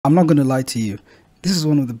I'm not going to lie to you. This is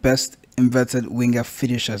one of the best inverted winger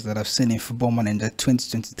finishers that I've seen in Football Manager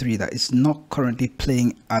 2023 that is not currently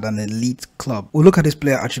playing at an elite club. We'll look at his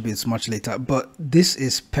player attributes much later, but this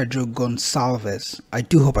is Pedro Gonçalves. I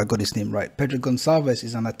do hope I got his name right. Pedro Gonçalves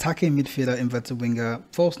is an attacking midfielder, inverted winger,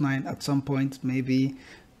 false 9 at some point, maybe.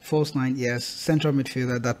 False 9, yes, central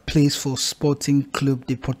midfielder that plays for Sporting Clube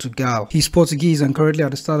de Portugal. He's Portuguese and currently at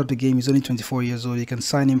the start of the game, he's only 24 years old. You can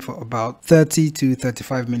sign him for about 30 to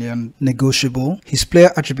 35 million negotiable. His player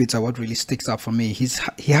attributes are what really sticks out for me.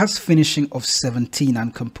 He has finishing of 17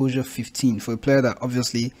 and composure 15 for a player that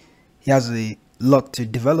obviously he has a lot to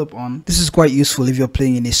develop on. This is quite useful if you're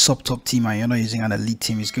playing in a sub-top team and you're not using an elite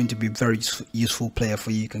team. He's going to be a very useful player for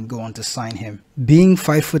you. You can go on to sign him. Being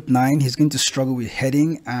 5'9", he's going to struggle with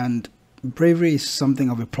heading, and bravery is something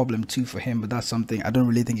of a problem too for him, but that's something I don't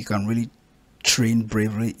really think you can really train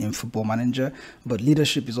bravery in Football Manager. But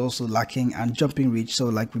leadership is also lacking, and jumping reach, so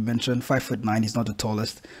like we mentioned, 5'9", he's not the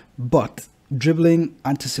tallest, but dribbling,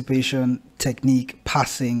 anticipation, technique,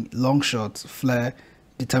 passing, long shots, flair,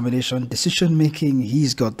 determination, decision making,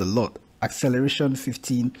 he's got the lot. Acceleration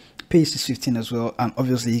 15, pace is 15 as well, and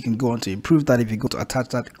obviously you can go on to improve that if you go to attach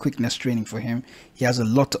that quickness training for him. He has a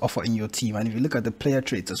lot to offer in your team. And if you look at the player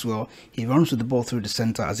traits as well, he runs with the ball through the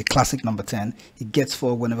center as a classic number 10. He gets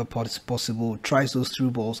forward whenever possible, tries those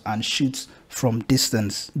through balls, and shoots from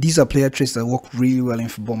distance. These are player traits that work really well in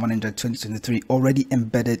Football Manager 2023, already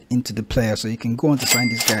embedded into the player. So you can go on to sign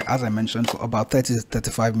this guy, as I mentioned, for about 30 to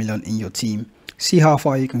 35 million in your team. See how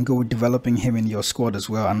far you can go with developing him in your squad as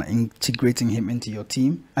well and integrating him into your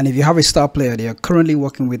team. And if you have a star player that you're currently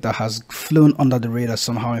working with that has flown under the radar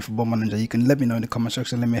somehow in Football Manager, you can let me know in the comment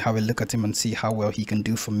section. Let me have a look at him and see how well he can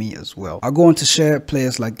do for me as well. I'll go on to share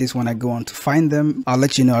players like this when I go on to find them. I'll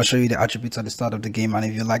let you know, I'll show you the attributes at the start of the game. And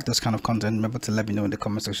if you like this kind of content, remember to let me know in the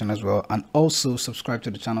comment section as well. And also subscribe to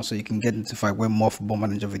the channel so you can get notified when more Football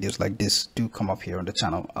Manager videos like this do come up here on the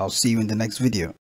channel. I'll see you in the next video.